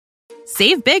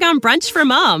Save big on brunch for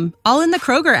mom, all in the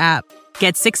Kroger app.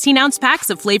 Get 16-ounce packs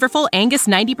of flavorful Angus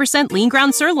 90% lean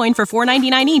ground sirloin for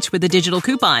 $4.99 each with a digital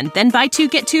coupon. Then buy 2,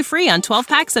 get 2 free on 12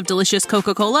 packs of delicious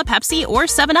Coca-Cola, Pepsi, or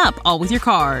 7-Up, all with your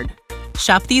card.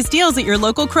 Shop these deals at your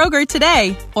local Kroger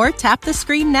today, or tap the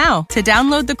screen now to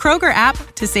download the Kroger app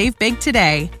to save big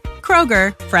today.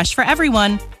 Kroger, fresh for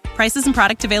everyone. Prices and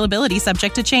product availability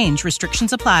subject to change.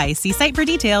 Restrictions apply. See site for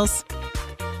details.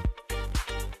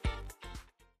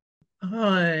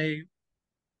 Hi.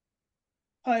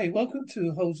 Welcome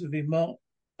to Holsworthy Mark.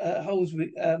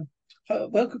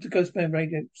 Welcome to Ghostman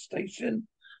Radio Station.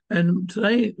 And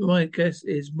today my guest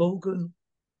is Morgan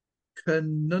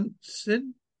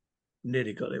Knudsen.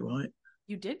 Nearly got it right.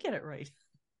 You did get it right.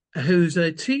 Who's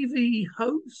a TV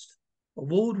host,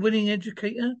 award-winning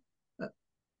educator,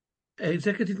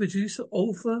 executive producer,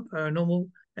 author, paranormal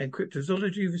and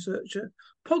cryptozoology researcher,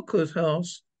 podcast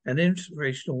host, and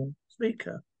inspirational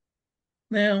speaker.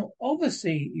 Now,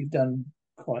 obviously, you've done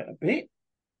quite a bit.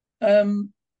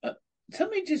 Tell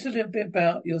me just a little bit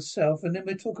about yourself, and then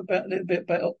we'll talk about a little bit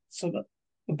about some of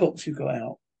the books you got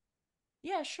out.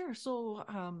 Yeah, sure. So,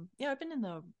 I've been in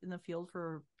the field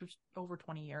for just over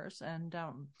 20 years, and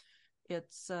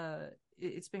it's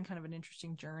been kind of an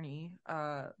interesting journey.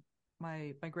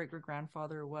 My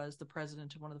great-great-grandfather was the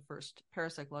president of one of the first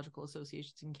parapsychological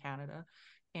associations in Canada,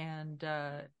 and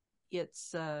I've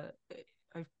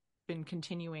been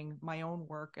continuing my own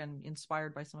work and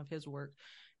inspired by some of his work,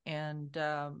 and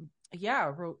I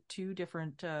wrote two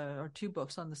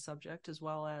books on the subject, as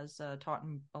well as taught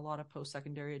in a lot of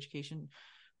post-secondary education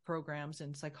programs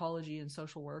in psychology and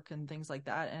social work and things like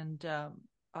that. And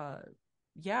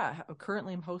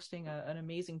currently I'm hosting an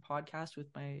amazing podcast with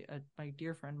my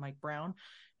dear friend Mike Brown,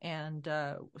 and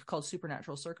called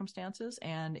Supernatural Circumstances,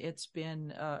 and it's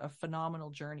been a phenomenal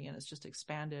journey, and it's just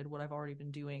expanded what I've already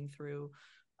been doing through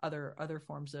other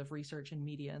forms of research and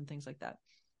media and things like that.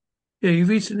 Yeah, you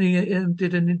recently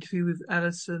did an interview with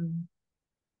Alison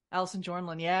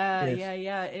Jornlin. Yeah.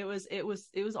 Yes. It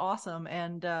was awesome.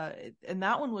 And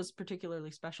that one was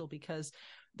particularly special because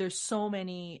there's so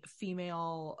many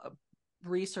female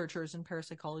researchers in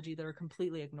parapsychology that are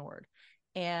completely ignored.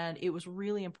 And it was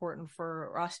really important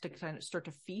for us to kind of start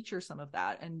to feature some of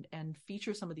that and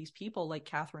feature some of these people like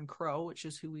Catherine Crowe, which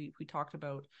is who we talked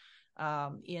about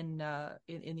in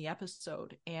the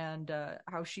episode, and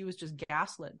how she was just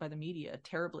gaslit by the media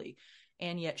terribly,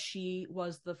 and yet she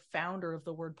was the founder of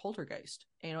the word poltergeist,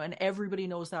 and everybody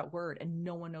knows that word, and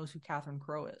no one knows who Catherine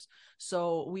Crowe is.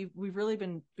 So we've really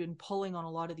been pulling on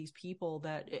a lot of these people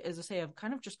that, as I say, have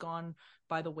kind of just gone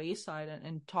by the wayside,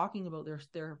 and talking about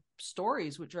their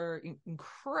stories, which are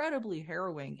incredibly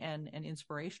harrowing and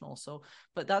inspirational. So,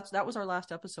 but that was our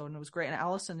last episode, and it was great. And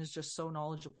Alison is just so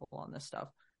knowledgeable on this stuff.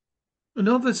 And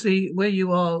obviously, where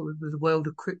you are with the world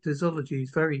of cryptozoology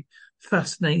is very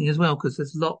fascinating as well, because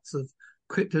there's lots of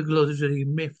cryptozoology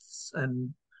myths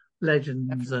and legends.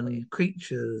 Definitely. And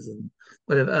creatures and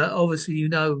whatever. Obviously,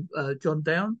 John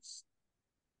Downes?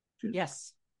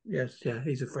 Yes. Yes, yeah,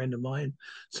 he's a friend of mine.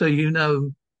 So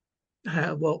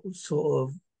what sort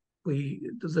of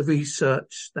the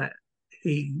research that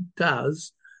he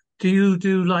does. Do you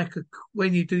do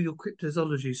when you do your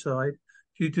cryptozoology side,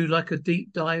 you do like a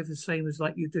deep dive the same as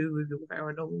like you do with the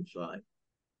paranormal side?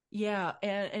 Yeah,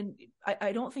 and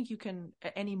I don't think you can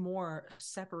anymore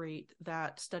separate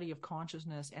that study of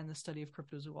consciousness and the study of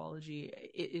cryptozoology.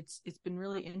 It's been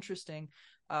really interesting.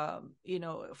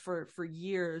 For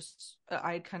years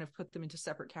I'd kind of put them into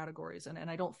separate categories, and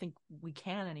I don't think we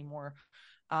can anymore.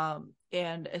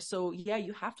 And so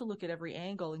you have to look at every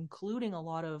angle, including a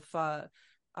lot of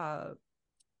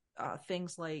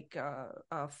things like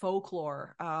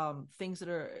folklore, things that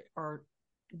are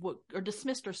what are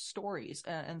dismissed as stories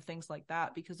and things like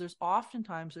that, because there's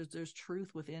oftentimes there's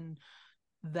truth within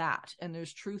that, and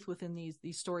there's truth within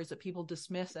these stories that people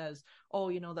dismiss as,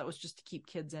 that was just to keep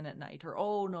kids in at night,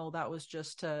 or no, that was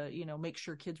just to make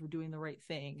sure kids were doing the right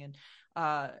thing, and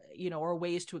or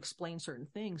ways to explain certain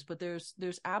things. But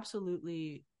there's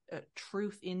absolutely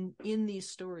truth in these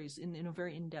stories in a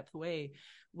very in-depth way,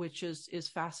 which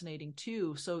is fascinating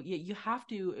too. So you have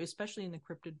to, especially in the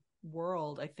cryptid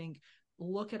world, I think,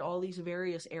 look at all these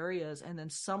various areas, and then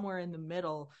somewhere in the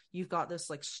middle you've got this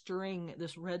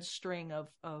this red string of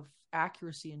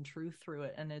accuracy and truth through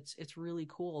it, and it's really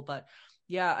cool. But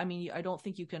I don't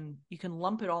think you can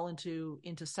lump it all into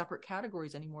separate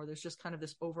categories anymore. There's just kind of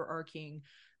this overarching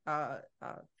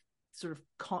sort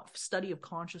of study of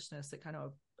consciousness that kind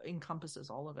of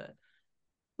encompasses all of it.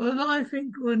 Well, I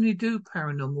think when you do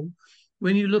paranormal,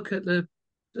 when you look at the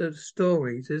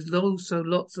stories, there's also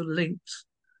lots of links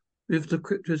with the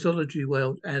cryptozoology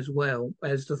world as well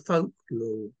as the folklore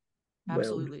world.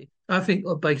 Absolutely. I think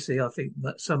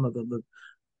that some of them have,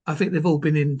 I think they've all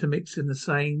been intermixed in the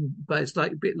same, but it's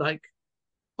like a bit like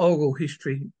oral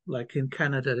history. Like in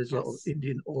Canada, there's a lot of Yes.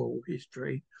 Indian oral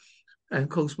history, and of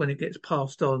course, when it gets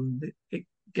passed on, it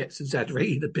gets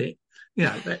exaggerated a bit. You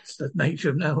know, that's the nature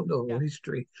of oral Yeah.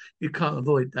 history. You can't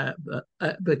avoid that, but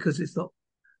because it's not,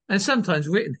 and sometimes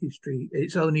written history,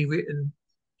 it's only written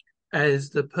as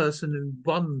the person who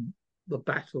won the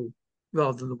battle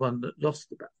rather than the one that lost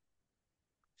the battle.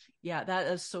 Yeah, that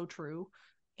is so true.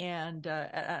 And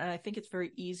I think it's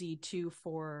very easy too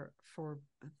for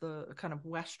the kind of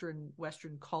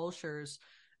Western cultures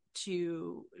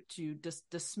to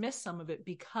dismiss some of it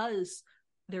because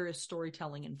there is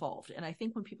storytelling involved. And I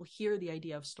think when people hear the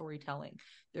idea of storytelling,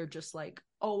 they're just like,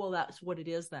 oh, well, that's what it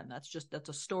is then. That's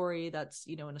a story that's,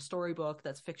 in a storybook,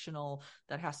 that's fictional,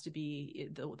 that has to be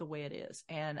the way it is.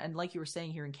 And like you were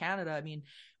saying, here in Canada, I mean,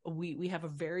 we have a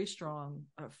very strong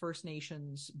First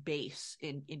Nations base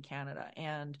in Canada.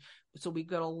 And so we've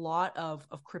got a lot of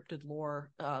cryptid lore,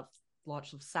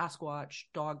 lots of Sasquatch,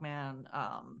 Dogman,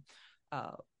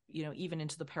 even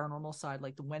into the paranormal side,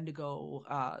 like the Wendigo.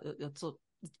 It's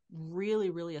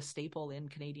really a staple in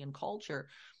Canadian culture.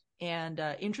 And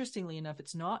interestingly enough,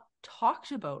 it's not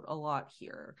talked about a lot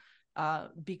here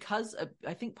because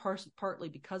I think partly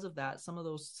because of that. Some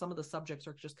of the subjects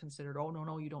are just considered, oh,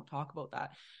 no, you don't talk about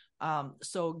that.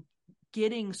 So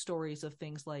getting stories of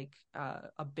things like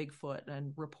a Bigfoot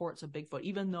and reports of Bigfoot,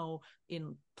 even though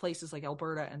in places like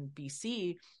Alberta and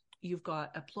BC, you've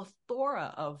got a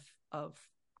plethora of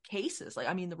cases. Like,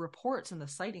 I mean, the reports and the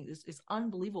sightings is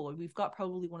unbelievable. We've got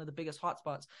probably one of the biggest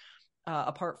hotspots,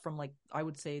 apart from, like, I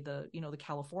would say the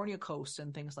California coast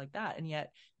and things like that. And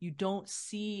yet you don't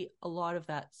see a lot of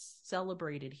that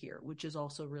celebrated here, which is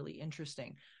also really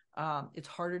interesting. It's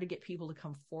harder to get people to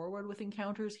come forward with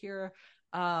encounters here.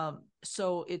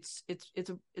 So it's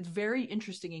very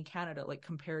interesting in Canada, like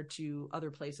compared to other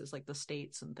places like the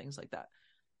States and things like that.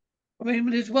 I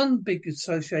mean, there's one big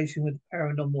association with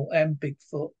paranormal and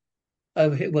Bigfoot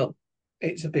over here. Well,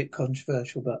 it's a bit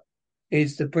controversial, but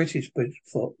is the British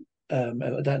Bigfoot. I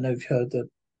don't know if you've heard the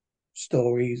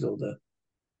stories or the.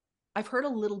 I've heard a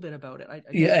little bit about it. I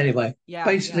Yeah, just, anyway, yeah, yeah,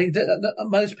 basically,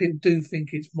 most people do think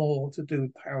it's more to do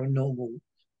with paranormal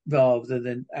rather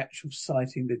than actual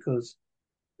sighting because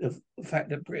of the fact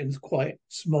that Britain's quite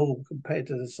small compared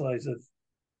to the size of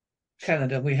sure,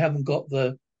 Canada. We haven't got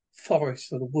the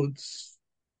forests or the woods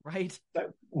right. that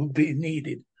would be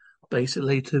needed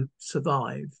basically to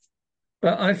survive.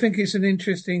 But I think it's an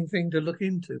interesting thing to look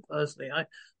into personally.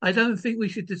 I don't think we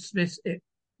should dismiss it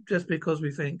just because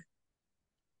we think,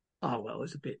 oh, well,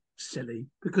 it's a bit silly.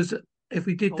 Because if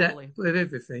we did that Totally. with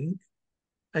everything,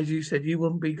 as you said, you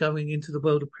wouldn't be going into the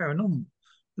world of paranormal.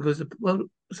 Because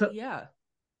Yeah.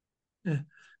 yeah,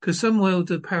 because some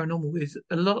world of paranormal is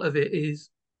a lot of it is.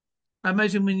 I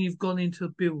imagine when you've gone into a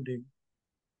building,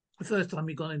 the first time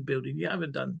you've gone in a building, you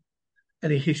haven't done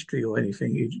any history or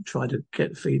anything. You try to get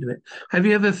the feed of it. Have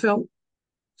you ever felt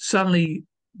suddenly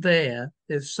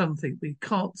there's something, but you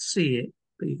can't see it,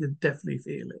 but you can definitely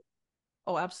feel it?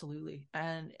 Oh, absolutely.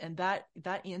 And that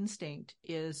instinct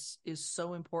is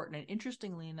so important. And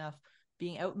interestingly enough,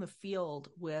 being out in the field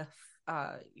with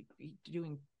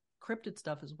doing cryptid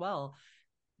stuff as well,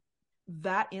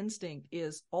 that instinct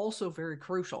is also very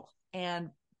crucial. And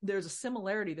there's a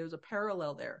similarity, there's a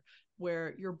parallel there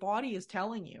where your body is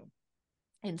telling you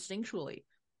instinctually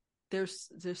there's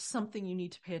something you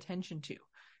need to pay attention to.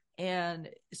 And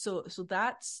so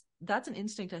that's an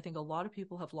instinct I think a lot of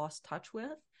people have lost touch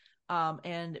with.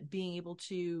 And being able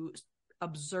to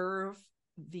observe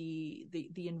the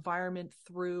environment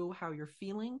through how you're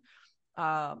feeling,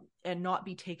 and not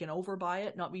be taken over by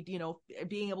it, not be,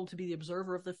 being able to be the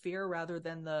observer of the fear rather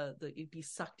than the be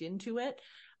sucked into it.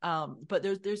 But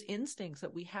there's instincts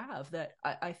that we have that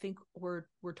I think we're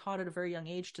taught at a very young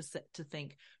age to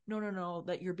think, no,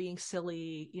 that you're being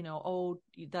silly, oh,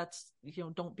 that's,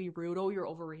 don't be rude, oh, you're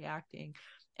overreacting,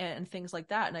 and things like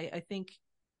that. And I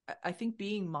think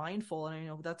being mindful, and I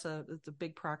know it's a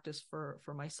big practice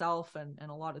for myself and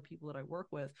a lot of people that I work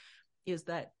with, is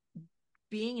that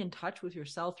being in touch with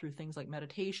yourself through things like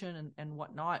meditation and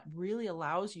whatnot really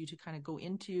allows you to kind of go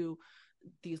into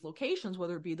these locations,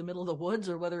 whether it be the middle of the woods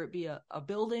or whether it be a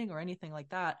building or anything like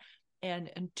that, and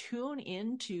tune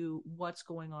into what's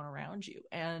going on around you.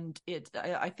 And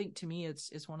I think to me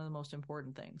it's one of the most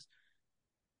important things.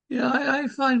 Yeah, I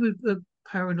find with the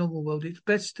paranormal world, it's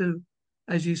best to,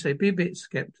 as you say, be a bit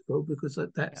skeptical because Yeah.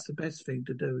 that's the best thing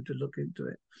to do to look into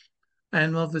it.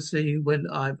 And obviously, when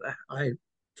I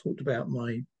talked about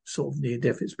my sort of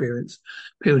near-death experience,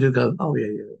 people do go, "Oh yeah,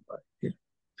 yeah, right,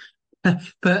 yeah."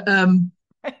 But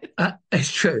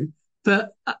it's true.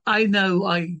 But I know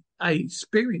I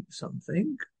experienced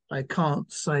something. I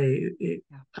can't say it.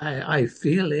 Yeah. I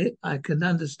feel it. I can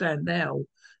understand now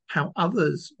how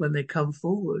others, when they come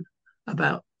forward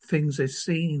about things they've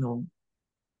seen or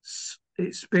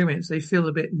experienced, they feel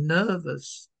a bit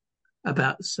nervous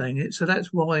about saying it. So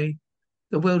that's why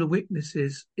the world of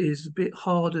witnesses is a bit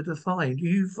harder to find. Do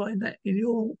you find that in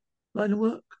your line of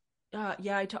work?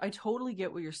 Yeah, I totally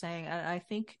get what you're saying, and I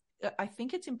think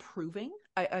it's improving.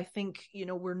 I think,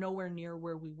 we're nowhere near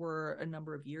where we were a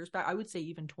number of years back. I would say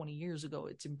even 20 years ago,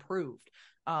 it's improved.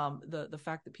 The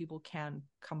fact that people can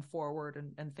come forward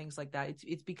and things like that,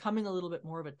 it's becoming a little bit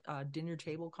more of a dinner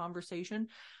table conversation.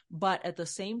 But at the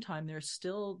same time, there's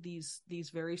still these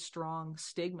very strong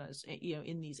stigmas,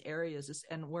 in these areas.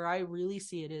 And where I really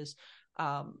see it is,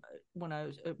 when I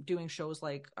was doing shows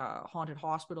like haunted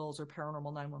hospitals or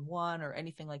paranormal 911 or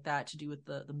anything like that to do with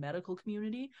the medical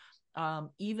community,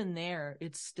 even there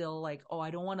it's still like, oh,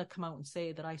 I don't want to come out and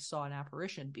say that I saw an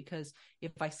apparition, because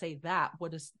if I say that,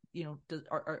 what is,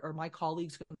 are my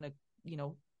colleagues going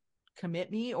to,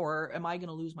 commit me, or am I going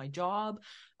to lose my job?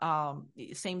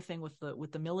 Same thing with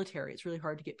the military. It's really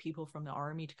hard to get people from the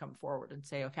army to come forward and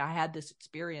say, okay, I had this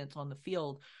experience on the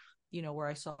field, where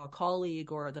I saw a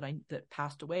colleague, or that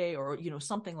passed away, or,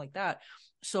 something like that.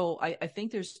 So I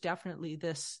think there's definitely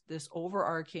this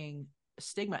overarching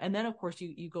stigma. And then of course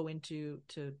you go into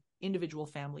individual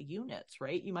family units,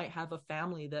 right? You might have a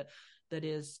family that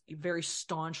is very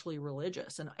staunchly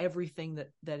religious, and everything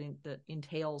that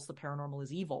entails the paranormal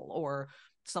is evil or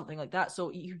something like that.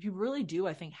 So you really do,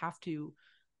 I think, have to,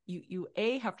 you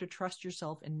have to trust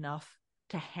yourself enough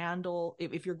to handle,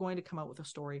 if you're going to come out with a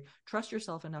story, trust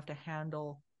yourself enough to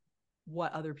handle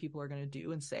what other people are going to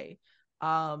do and say.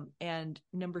 And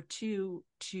number two,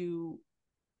 to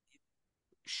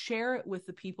share it with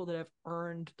the people that have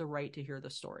earned the right to hear the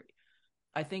story.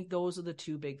 I think those are the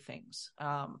two big things.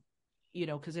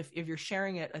 Because if you're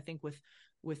sharing it, I think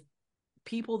with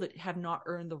people that have not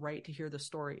earned the right to hear the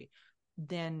story,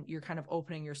 then you're kind of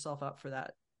opening yourself up for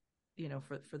that,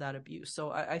 for that abuse.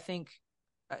 So I think,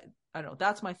 I don't know.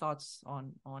 That's my thoughts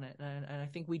on it, and I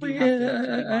think we do Well, have to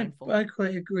be yeah, mindful. I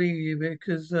quite agree with you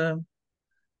because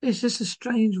it's just a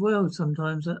strange world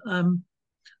sometimes. And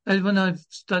when I've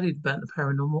studied about the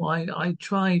paranormal, I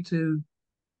try to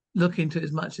look into it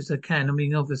as much as I can. I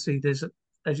mean, obviously,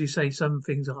 as you say, some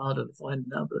things are harder to find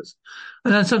than others,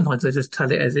 and then sometimes I just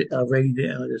tell it as it. I read it,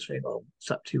 and I just think, "Oh,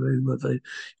 it's up to you whether you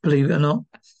believe it or not."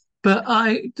 But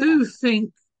I Yeah, do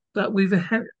think that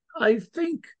I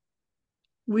think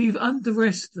we've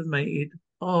underestimated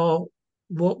our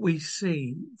what we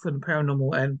see from the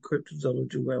paranormal and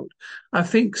cryptozoology world. I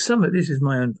think some of this is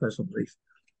my own personal belief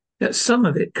that some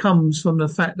of it comes from the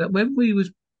fact that when we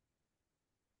was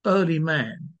early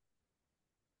man,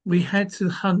 we had to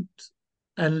hunt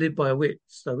and live by wits.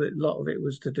 So a lot of it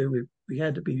was to do with we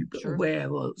had to be sure.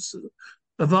 aware of the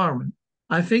environment.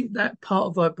 I think that part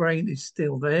of our brain is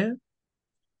still there.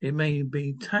 It may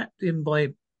be tapped in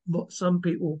by what some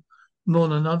people more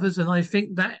than others, and I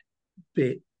think that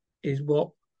bit is what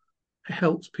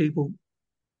helps people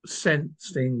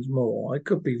sense things more. I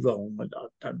could be wrong, I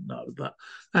don't know, but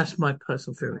that's my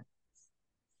personal theory.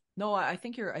 No, I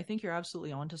think you're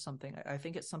absolutely onto something. I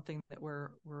think it's something that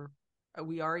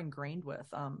we are ingrained with.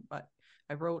 But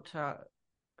I wrote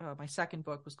my second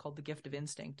book was called The Gift of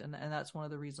Instinct, and that's one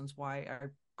of the reasons why I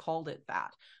called it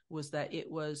that, was that it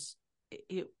was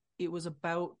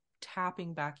about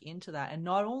tapping back into that, and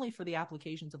not only for the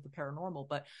applications of the paranormal,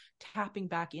 but tapping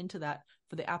back into that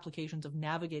for the applications of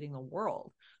navigating the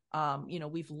world.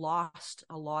 We've lost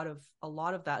a lot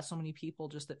of that. So many people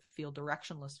just that feel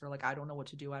directionless. They're like, I don't know what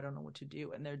to do. I don't know what to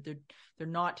do. And they're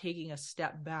not taking a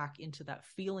step back into that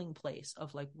feeling place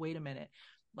of like, wait a minute,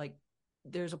 like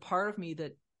there's a part of me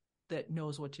that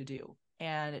knows what to do,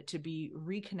 and to be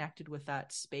reconnected with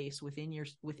that space within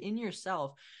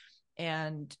yourself,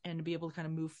 and to be able to kind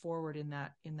of move forward in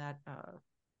that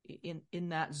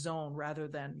zone, rather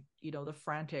than, the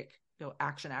frantic,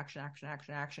 action,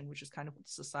 which is kind of what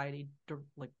society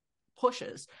like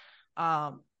pushes.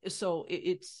 So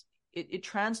it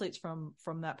translates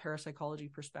from that parapsychology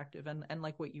perspective, and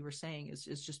like what you were saying is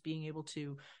just being able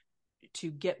to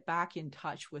get back in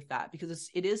touch with that, because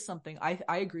it is something, I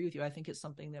agree with you. I think it's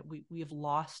something that we have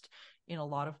lost in a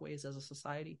lot of ways as a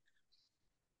society.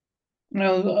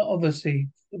 Now, obviously,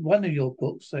 one of your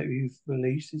books that you've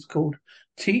released is called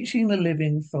Teaching the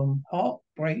Living from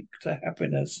Heartbreak to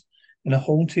Happiness in a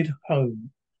Haunted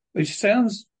Home, which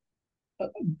sounds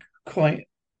quite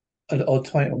an odd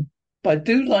title, but I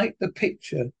do like the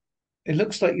picture. It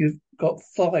looks like you've got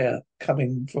fire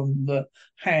coming from the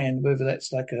hand, whether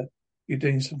that's like a you're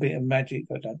doing some bit of magic,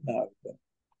 I don't know. But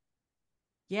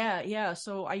Yeah.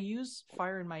 So I use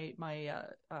fire in my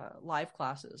live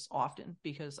classes often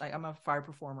because I'm a fire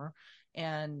performer,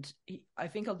 and I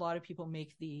think a lot of people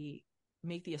make the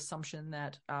assumption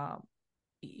that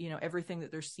everything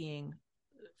that they're seeing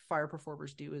fire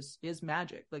performers do is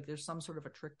magic. Like there's some sort of a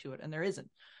trick to it, and there isn't.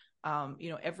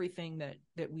 Everything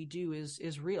that we do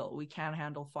is real. We can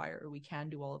handle fire. We can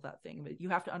do all of that thing, but you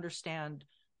have to understand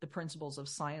the principles of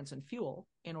science and fuel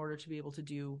in order to be able to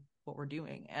do what we're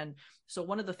doing. And so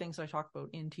one of the things I talk about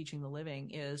in Teaching the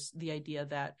Living is the idea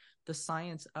that the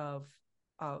science of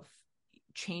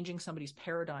changing somebody's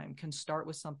paradigm can start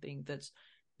with something that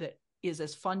is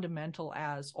as fundamental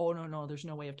as, oh no, there's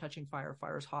no way of touching fire.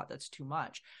 Fire's hot. That's too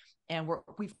much. And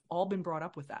we've all been brought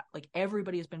up with that. Like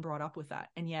everybody has been brought up with that.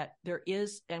 And yet there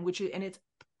is, and it's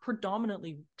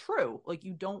predominantly true. Like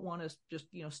you don't want to just,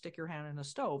 stick your hand in a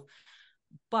stove.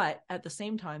 But at the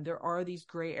same time, there are these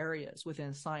gray areas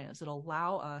within science that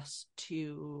allow us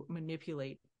to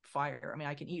manipulate fire. I mean,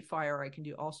 I can eat fire, I can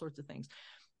do all sorts of things.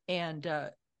 And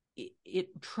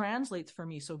it translates for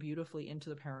me so beautifully into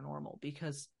the paranormal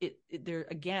because there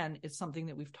again, it's something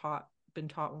that been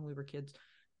taught when we were kids.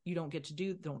 You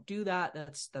don't do that.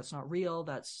 That's not real.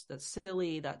 That's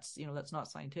silly. That's not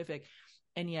scientific.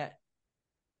 And yet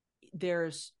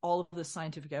there's all of the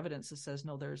scientific evidence that says,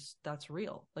 no, that's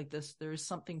real. Like this, there is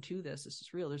something to this. This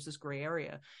is real. There's this gray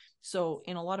area. So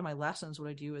in a lot of my lessons, what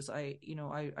I do is I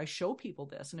show people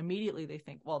this, and immediately they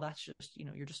think, well, that's just,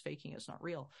 you're just faking it. It's not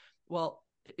real. Well,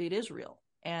 it is real.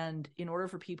 And in order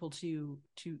for people to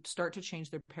start to change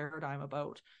their paradigm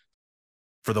about.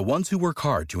 For the ones who work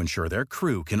hard to ensure their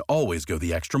crew can always go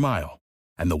the extra mile,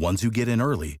 and the ones who get in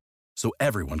early so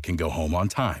everyone can go home on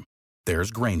time,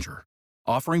 there's Grainger,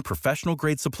 offering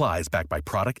professional-grade supplies backed by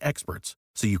product experts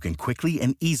so you can quickly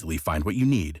and easily find what you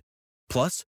need.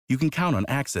 Plus, you can count on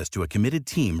access to a committed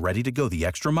team ready to go the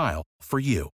extra mile for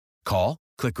you. Call,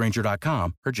 click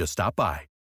Grainger.com, or just stop by.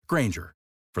 Grainger,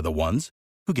 for the ones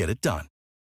who get it done.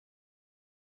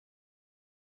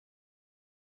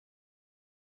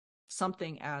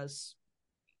 Something as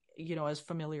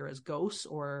familiar as ghosts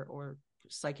or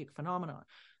psychic phenomena,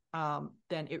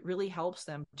 then it really helps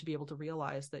them to be able to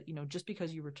realize that, just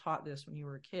because you were taught this when you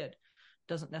were a kid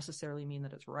doesn't necessarily mean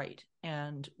that it's right.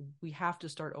 And we have to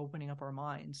start opening up our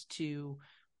minds to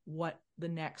what the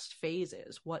next phase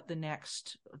is, what the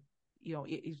next,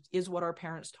 is what our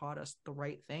parents taught us the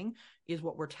right thing? Is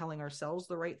what we're telling ourselves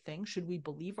the right thing? Should we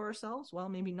believe ourselves? Well,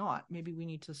 maybe not. Maybe we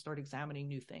need to start examining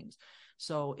new things.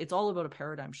 So it's all about a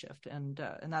paradigm shift. And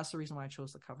that's the reason why I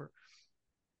chose the cover.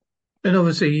 And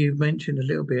obviously, you mentioned a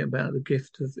little bit about the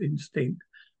gift of instinct,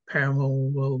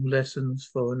 paranormal lessons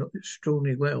for an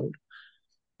extraordinary world.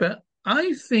 But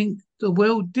I think the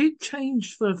world did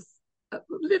change for a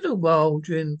little while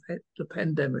during the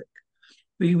pandemic.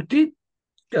 We did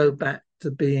go back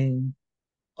to being,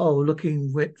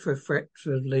 looking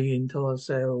retrospectively into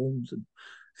ourselves and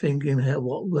thinking,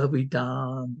 what have we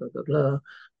done, blah, blah, blah.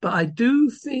 But I do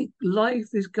think life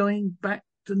is going back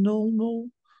to normal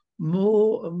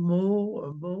more and more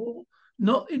and more.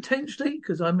 Not intentionally,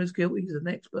 because I'm as guilty as the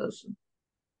next person.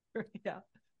 Yeah.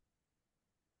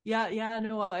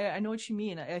 No, I know what you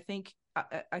mean. I think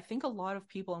a lot of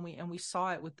people, and we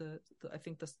saw it with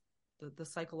the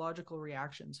psychological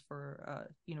reactions for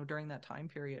during that time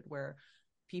period where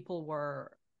people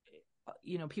were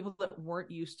people that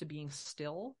weren't used to being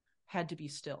still had to be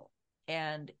still,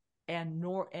 and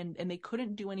they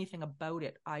couldn't do anything about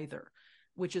it either,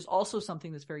 which is also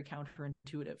something that's very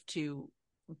counterintuitive to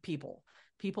people.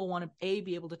 People want to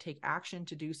be able to take action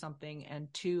to do something,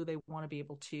 and two, they want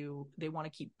to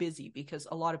keep busy, because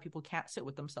a lot of people can't sit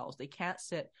with themselves. They can't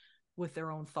sit with their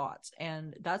own thoughts.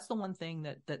 And that's the one thing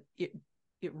that it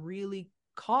really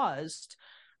caused.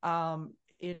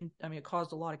 It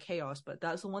caused a lot of chaos, but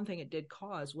that's the one thing it did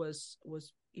cause was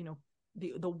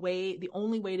the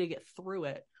only way to get through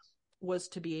it was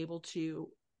to be able to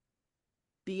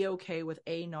be okay with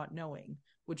not knowing,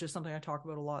 which is something I talk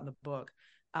about a lot in the book,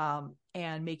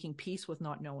 and making peace with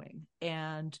not knowing,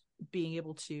 and being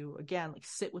able to, again, like,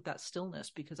 sit with that stillness,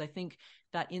 because I think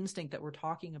that instinct that we're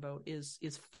talking about is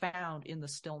found in the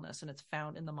stillness, and it's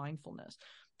found in the mindfulness.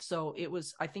 So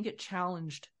I think it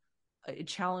challenged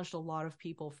a lot of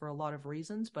people for a lot of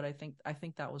reasons, but I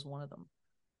think that was one of them.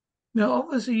 Now,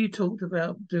 obviously, you talked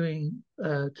about doing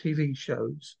TV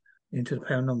shows into the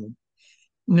paranormal.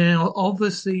 Now,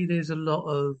 obviously, there's a lot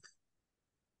of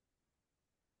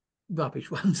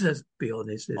rubbish ones, let's be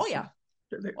honest. Oh, yeah.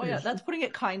 Oh yeah, that's putting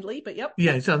it kindly, but yep.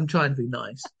 Yes, I'm trying to be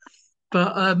nice.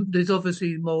 But there's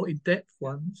obviously more in-depth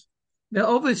ones.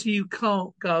 Now, obviously, you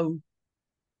can't go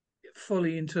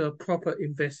fully into a proper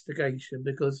investigation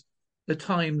because the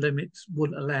time limits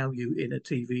wouldn't allow you in a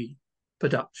TV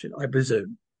production, I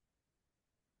presume.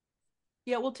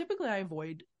 Yeah, well, typically I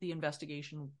avoid the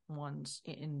investigation ones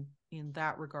in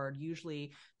that regard.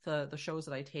 Usually, the shows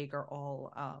that I take are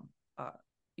all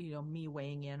me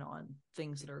weighing in on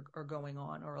things that are going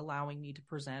on or allowing me to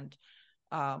present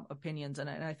opinions. And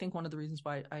I think one of the reasons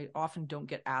why I often don't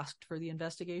get asked for the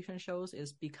investigation shows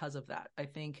is because of that. I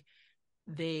think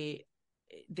they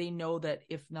know that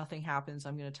if nothing happens,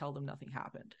 I'm going to tell them nothing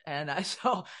happened. And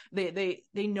so they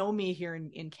know me here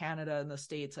in Canada and the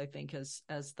States, I think, as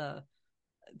the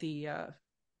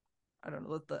I don't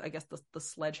know, I guess the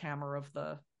sledgehammer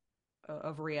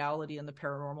of reality in the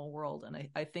paranormal world. And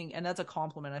I think, and that's a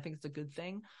compliment. I think it's a good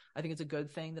thing. I think it's a good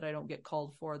thing that I don't get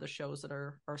called for the shows that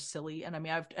are silly. And I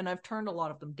mean, I've turned a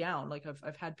lot of them down. Like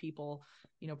I've had people,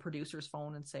 producers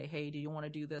phone and say, "Hey, do you want to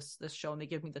do this show?" And they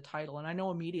give me the title, and I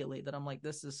know immediately that I'm like,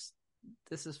 this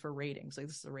is for ratings. Like,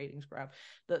 this is a ratings grab.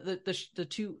 The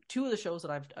two of the shows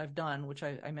that I've done, which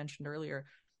I mentioned earlier,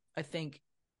 I think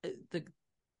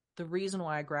the reason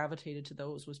why I gravitated to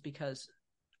those was because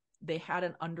they had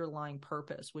an underlying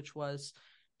purpose, which was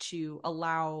to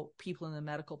allow people in the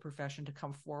medical profession to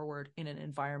come forward in an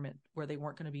environment where they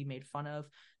weren't going to be made fun of,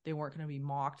 they weren't going to be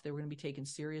mocked, they were going to be taken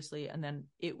seriously. And then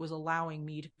it was allowing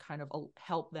me to kind of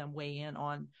help them weigh in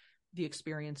on the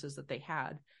experiences that they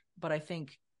had. But I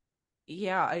think,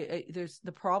 there's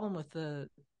the problem with the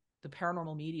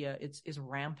paranormal media. Is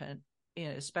rampant,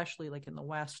 especially like in the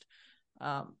West,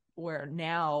 where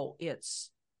now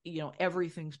it's,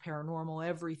 everything's paranormal,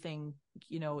 everything,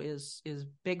 is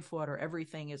Bigfoot, or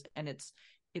everything is, and it's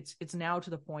now to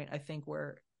the point, I think,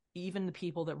 where even the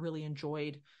people that really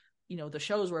enjoyed, the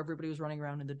shows where everybody was running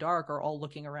around in the dark are all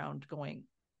looking around going,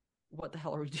 what the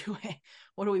hell are we doing?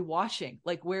 What are we watching?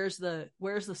 Like, where's the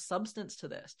substance to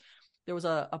this? There was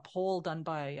a poll done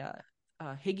by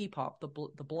Higgy Pop, the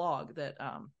blog that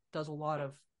does a lot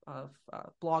of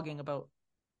blogging about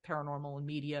paranormal and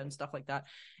media and stuff like that.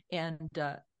 And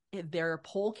their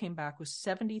poll came back with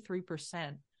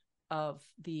 73% of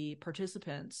the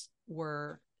participants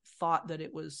thought that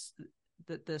it was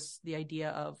the idea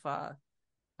of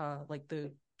like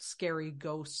the scary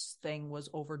ghosts thing was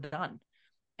overdone,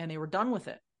 and they were done with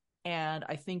it. And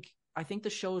I think the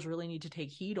shows really need to take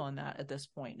heed on that at this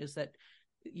point, is that,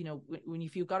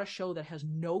 if you've got a show that has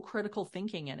no critical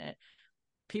thinking in it,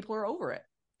 people are over it.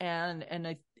 And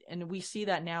we see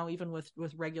that now even with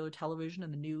regular television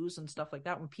and the news and stuff like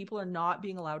that. When people are not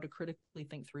being allowed to critically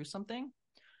think through something,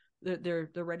 they're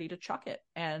ready to chuck it.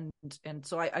 And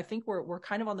so I think we're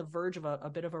kind of on the verge of a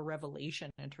bit of a revelation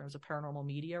in terms of paranormal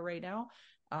media right now,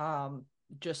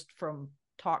 just from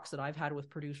talks that I've had with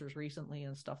producers recently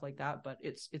and stuff like that. But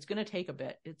it's going to take a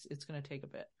bit. It's going to take a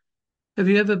bit. Have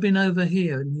you ever been over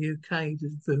here in the UK to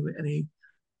do any?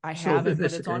 I haven't,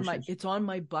 but it's on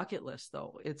my bucket list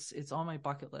though. It's on my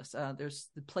bucket list. There's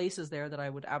the places there that I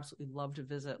would absolutely love to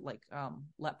visit, like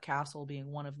Lep Castle being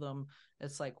one of them.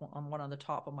 It's like one on the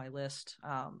top of my list.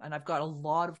 And I've got a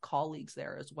lot of colleagues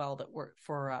there as well that work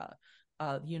for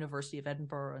the University of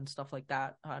Edinburgh and stuff like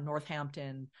that,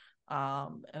 Northampton,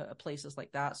 places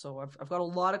like that. So I've got a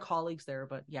lot of colleagues there.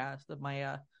 But yeah,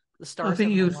 the stars. I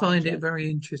think you would find it very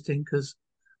interesting because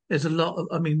there's a lot of.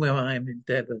 I mean, where I am in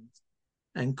Devon,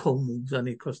 and Cornwall's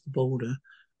only across the border.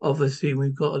 Obviously,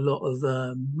 we've got a lot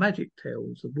of magic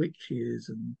tales of witches,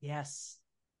 and yes,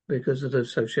 because of the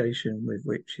association with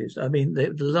witches. I mean, I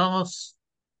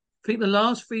think the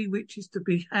last 3 witches to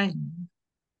be hanged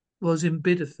was in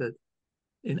Bideford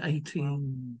in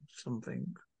 18 something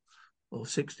or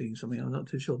 16 something. I'm not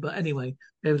too sure, but anyway,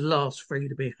 they were the last 3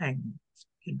 to be hanged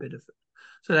in Bideford.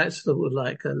 So that's sort of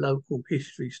like a local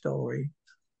history story.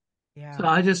 Yeah. So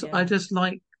I just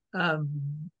like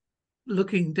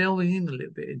delving in a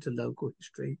little bit into local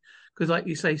history, because like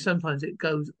you say, sometimes it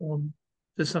goes on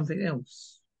to something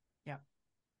else.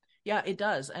 Yeah, it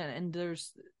does. And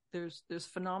there's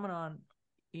phenomenon,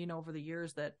 over the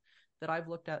years that I've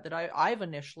looked at, that I've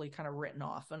initially kind of written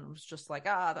off and was just like,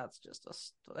 that's just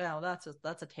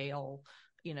that's a tale,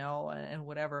 and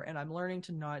whatever. And I'm learning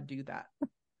to not do that.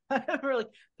 I'm really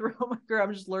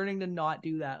I'm just learning to not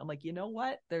do that. I'm like, you know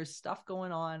what? There's stuff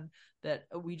going on that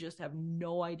we just have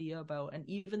no idea about. And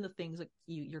even the things that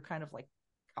you're kind of like,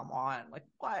 come on, like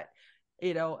what?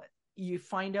 You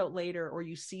find out later, or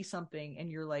you see something and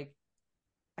you're like,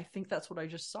 I think that's what I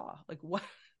just saw. Like what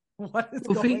is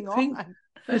going on?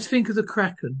 Let's think of the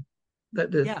Kraken.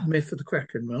 that the Yeah, myth of the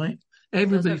Kraken, right? that's a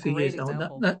Everybody for great years, oh, no,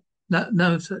 example. no, no,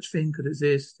 no such thing could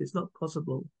exist. It's not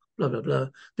possible. Blah blah blah.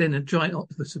 Then a giant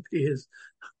octopus appears,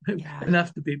 Yeah.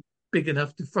 enough to be big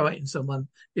enough to frighten someone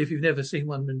if you've never seen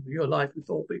one in your life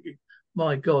before. Thinking,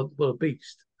 my God, what a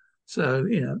beast! So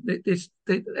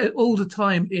all the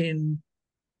time in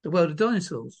the world of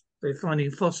dinosaurs, they're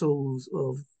finding fossils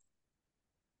of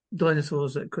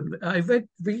dinosaurs that couldn't. I read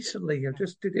recently, I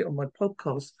just did it on my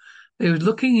podcast. They were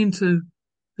looking into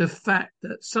the fact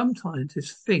that some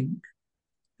scientists think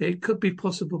it could be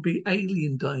possible be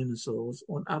alien dinosaurs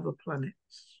on other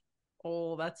planets.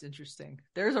 Oh, that's interesting.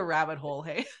 There's a rabbit hole,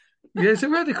 hey? Yeah, it's a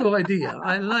radical idea.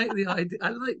 I like the idea. I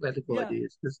like radical Yeah.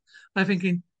 ideas because I'm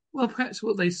thinking, well, perhaps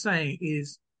what they're saying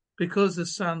is because the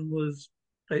sun was,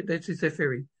 this is their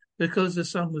theory, because the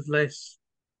sun was less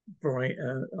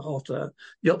brighter, hotter,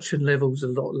 the oxygen levels a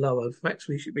lot lower. Perhaps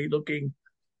we should be looking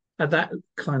at that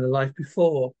kind of life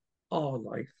before our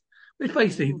life. Which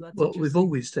basically Oh, that's what we've interesting.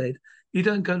 always said. You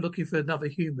don't go looking for another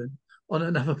human on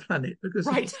another planet because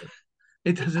Right.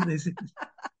 it doesn't exist.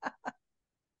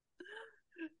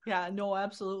 Yeah, no,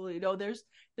 absolutely. No, there's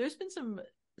been some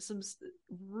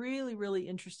really really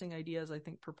interesting ideas I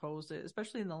think proposed,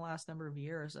 especially in the last number of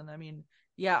years. And I mean,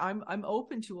 yeah, I'm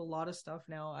open to a lot of stuff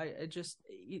now. I just,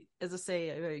 as I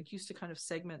say, I used to kind of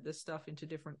segment this stuff into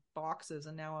different boxes,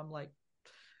 and now I'm like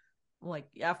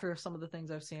after some of the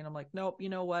things I've seen, I'm like, nope, you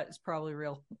know what? It's probably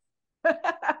real.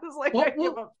 I was like, I What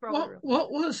give what up. It's probably what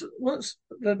real. what's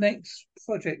the next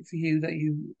project for you that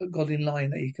you got in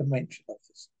line that you can mention?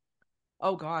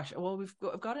 Oh gosh, well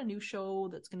I've got a new show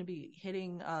that's going to be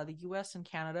hitting the U.S. and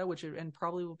Canada, and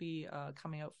probably will be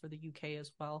coming out for the U.K.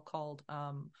 as well, called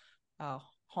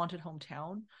Haunted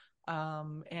Hometown.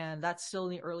 And that's still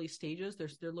in the early stages.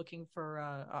 They're looking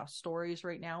for stories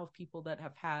right now of people that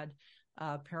have had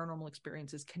paranormal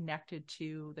experiences connected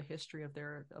to the history of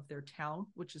their town,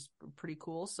 which is pretty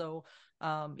cool. So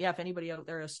yeah, if anybody out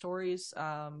there has stories,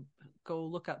 go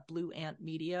look up Blue Ant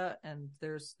Media, and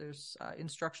there's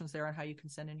instructions there on how you can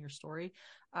send in your story.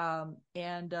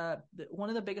 And one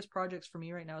of the biggest projects for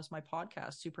me right now is my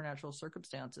podcast, Supernatural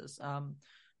Circumstances.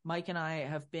 Mike and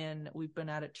I we've been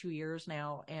at it 2 years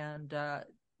now, and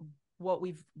what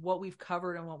we've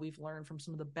covered and what we've learned from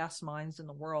some of the best minds in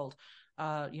the world,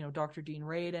 Dr. Dean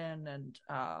Radin, and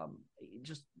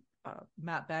just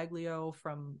Matt Baglio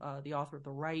from the author of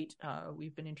The Right.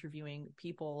 We've been interviewing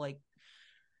people like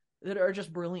that are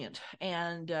just brilliant,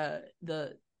 and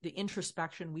the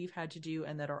introspection we've had to do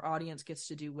and that our audience gets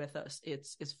to do with us,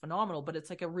 it's phenomenal. But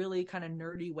it's like a really kind of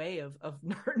nerdy way of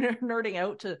nerding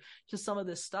out to some of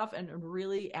this stuff, and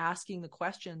really asking the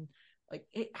question, like,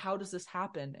 hey, how does this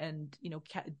happen? And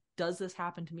does this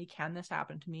happen to me? Can this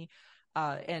happen to me?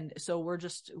 And so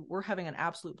we're having an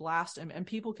absolute blast, and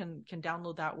people can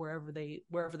download that wherever they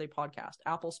podcast,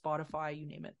 Apple, Spotify, you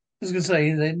name it. I was going to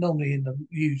say they're normally in the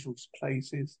usual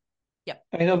places. Yep.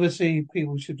 I mean, obviously,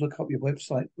 people should look up your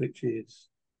website, which is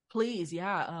Please,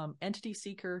 yeah,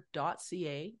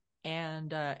 entityseeker.ca.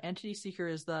 And Entity Seeker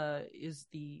is the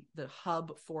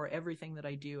hub for everything that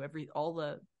I do, all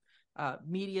the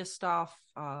media stuff.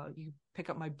 You pick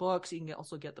up my books, you can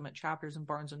also get them at Chapters and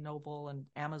Barnes and Noble and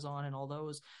Amazon and all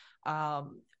those.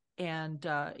 And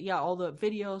all the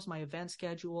videos, my event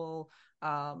schedule,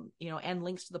 and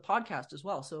links to the podcast as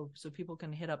well, so people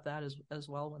can hit up that as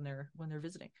well when they're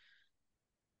visiting.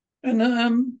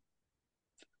 And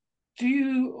do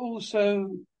you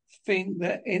also think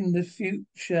that in the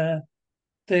future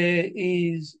there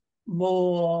is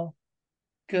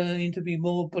going to be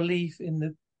more belief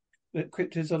in that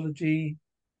cryptozoology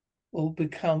will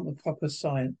become a proper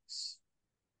science?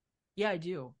 Yeah, I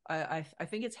do. I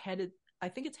think it's headed. I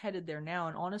think it's headed there now.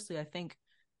 And honestly, I think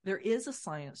there is a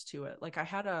science to it. Like I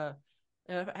had a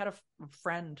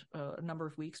friend a number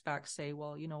of weeks back say,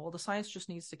 well, the science just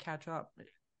needs to catch up.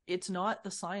 It's not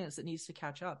the science that needs to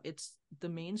catch up. It's the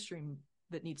mainstream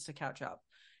that needs to catch up.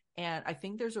 And I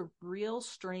think there's a real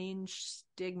strange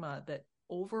stigma that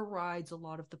overrides a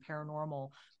lot of the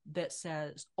paranormal that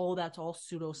says, oh, that's all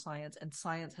pseudoscience and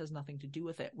science has nothing to do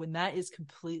with it, when that is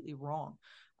completely wrong.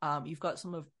 You've got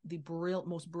some of the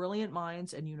most brilliant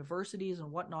minds and universities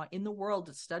and whatnot in the world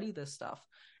that study this stuff.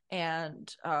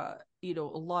 And, a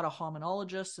lot of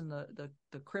hominologists in the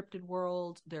cryptid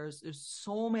world. There's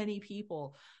so many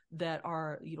people that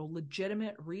are,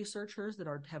 legitimate researchers that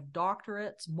have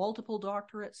doctorates, multiple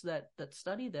doctorates that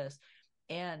study this.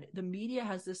 And the media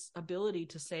has this ability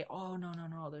to say, oh, no,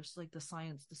 there's like the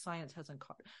science hasn't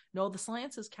caught. No, the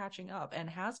science is catching up and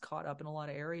has caught up in a lot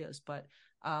of areas. But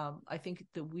I think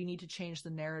that we need to change the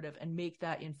narrative and make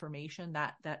that information,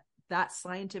 that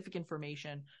scientific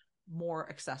information, more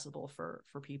accessible for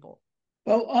people.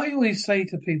 Well, I always say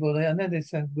to people, I know this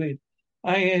sounds weird.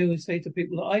 I always say to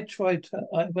people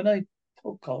that when I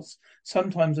podcast,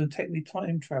 sometimes I'm technically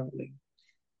time traveling.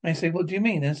 They say, what do you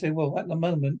mean? I say, well, at the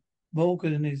moment,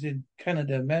 Morgan is in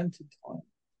Canada Mountain Time,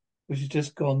 which has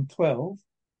just gone 12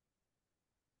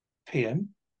 p.m.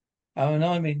 And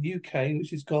I'm in UK,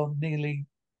 which has gone nearly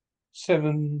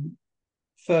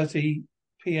 7:30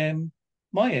 p.m.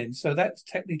 my end. So that's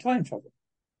technically time travel.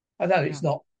 I know it's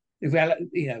not the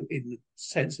reality, in the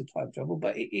sense of time travel,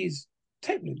 but it is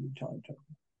technically time travel.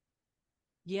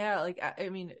 Yeah, like I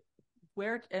mean,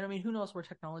 who knows where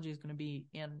technology is going to be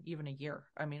in even a year?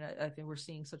 I mean, I think we're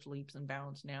seeing such leaps and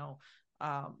bounds now.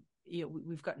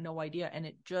 We've got no idea, and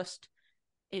it just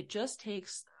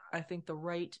takes, I think, the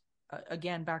right,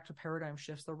 again, back to paradigm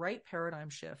shifts, the right paradigm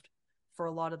shift for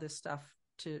a lot of this stuff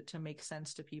to make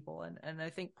sense to people. And I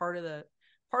think part of the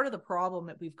problem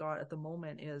that we've got at the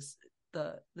moment is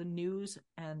the news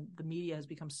and the media has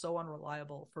become so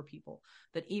unreliable for people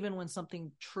that even when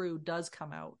something true does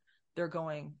come out, they're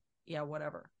going, yeah,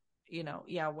 whatever,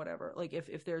 whatever. Like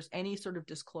if there's any sort of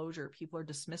disclosure, people are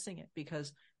dismissing it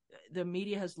because the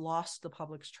media has lost the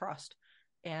public's trust.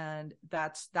 And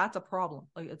that's a problem.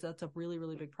 Like that's a really,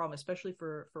 really big problem, especially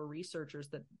for researchers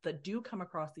that do come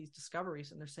across these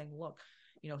discoveries and they're saying, look,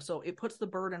 so it puts the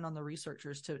burden on the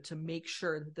researchers to make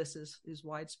sure that this is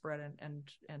widespread and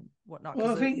whatnot.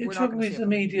 Well, I think the trouble is the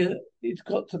media, it's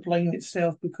got to blame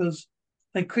itself because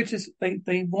they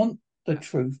want the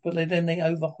truth, but they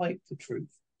overhype the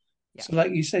truth. Yeah. So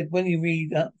like you said, when you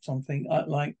read up something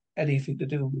like anything to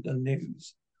do with the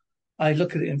news, I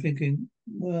look at it and thinking,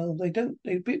 well, they're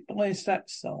a bit biased that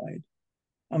side.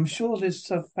 I'm sure there's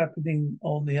stuff happening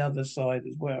on the other side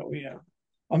as well. Yeah.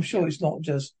 I'm sure it's not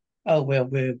just, oh, well,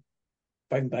 we're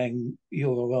bang, bang, you're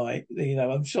all right.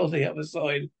 I'm sure the other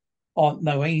side aren't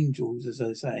no angels, as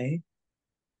they say.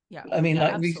 Yeah. I mean,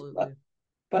 absolutely.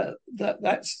 But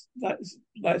that's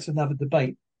another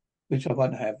debate, which I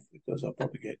won't have because I'll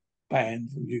probably get banned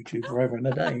from YouTube forever and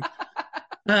a day.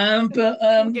 We'll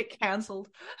get cancelled.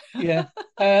 Yeah.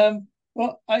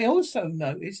 Well, I also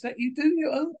noticed that you do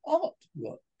your own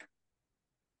artwork.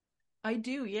 I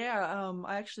do, yeah.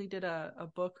 I actually did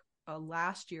a book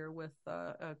last year with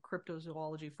a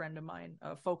cryptozoology friend of mine,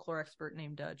 a folklore expert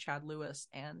named Chad Lewis,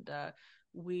 and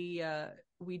we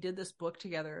did this book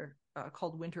together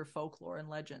called Winter Folklore and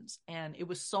Legends, and it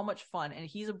was so much fun. And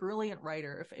he's a brilliant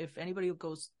writer. If anybody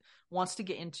wants to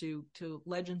get into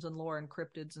legends and lore and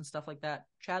cryptids and stuff like that,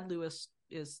 Chad Lewis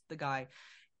is the guy.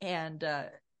 And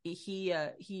he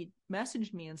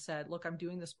messaged me and said, look, I'm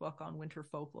doing this book on winter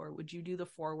folklore. Would you do the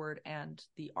foreword and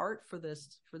the art for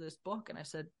this book? And I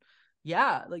said,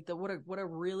 yeah, like what a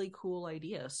really cool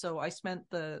idea. So I spent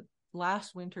the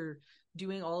last winter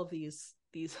doing all of these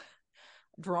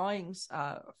drawings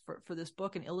for this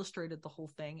book and illustrated the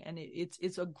whole thing. And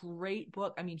it's a great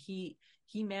book. I mean, he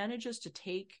manages to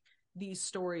take these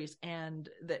stories, and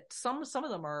that some of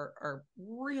them are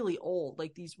really old,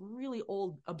 like these really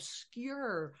old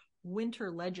obscure winter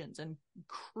legends and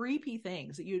creepy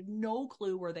things that you had no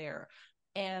clue were there,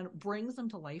 and brings them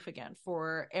to life again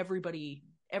for everybody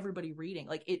reading.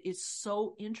 Like it is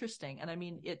so interesting. And I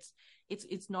mean, it's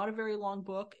not a very long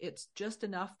book. It's just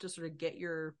enough to sort of get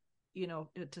your,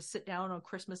 to sit down on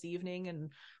Christmas evening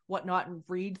and whatnot and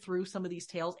read through some of these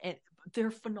tales. And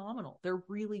they're phenomenal. They're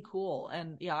really cool.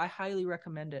 And yeah, I highly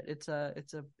recommend it. It's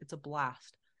a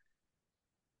blast.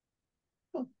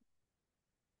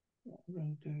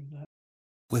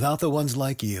 Without the ones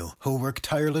like you who work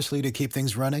tirelessly to keep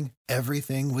things running,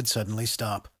 everything would suddenly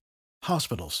stop.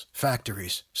 Hospitals,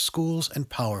 factories, schools, and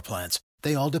power plants,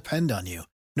 they all depend on you.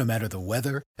 No matter the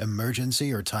weather,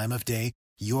 emergency, or time of day,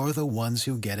 you're the ones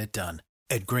who get it done.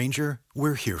 At Grainger,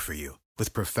 we're here for you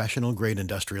with professional-grade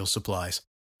industrial supplies.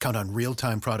 Count on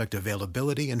real-time product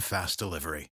availability and fast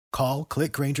delivery. Call,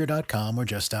 click Grainger.com, or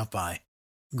just stop by.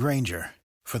 Grainger,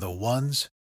 for the ones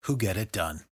who get it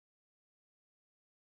done.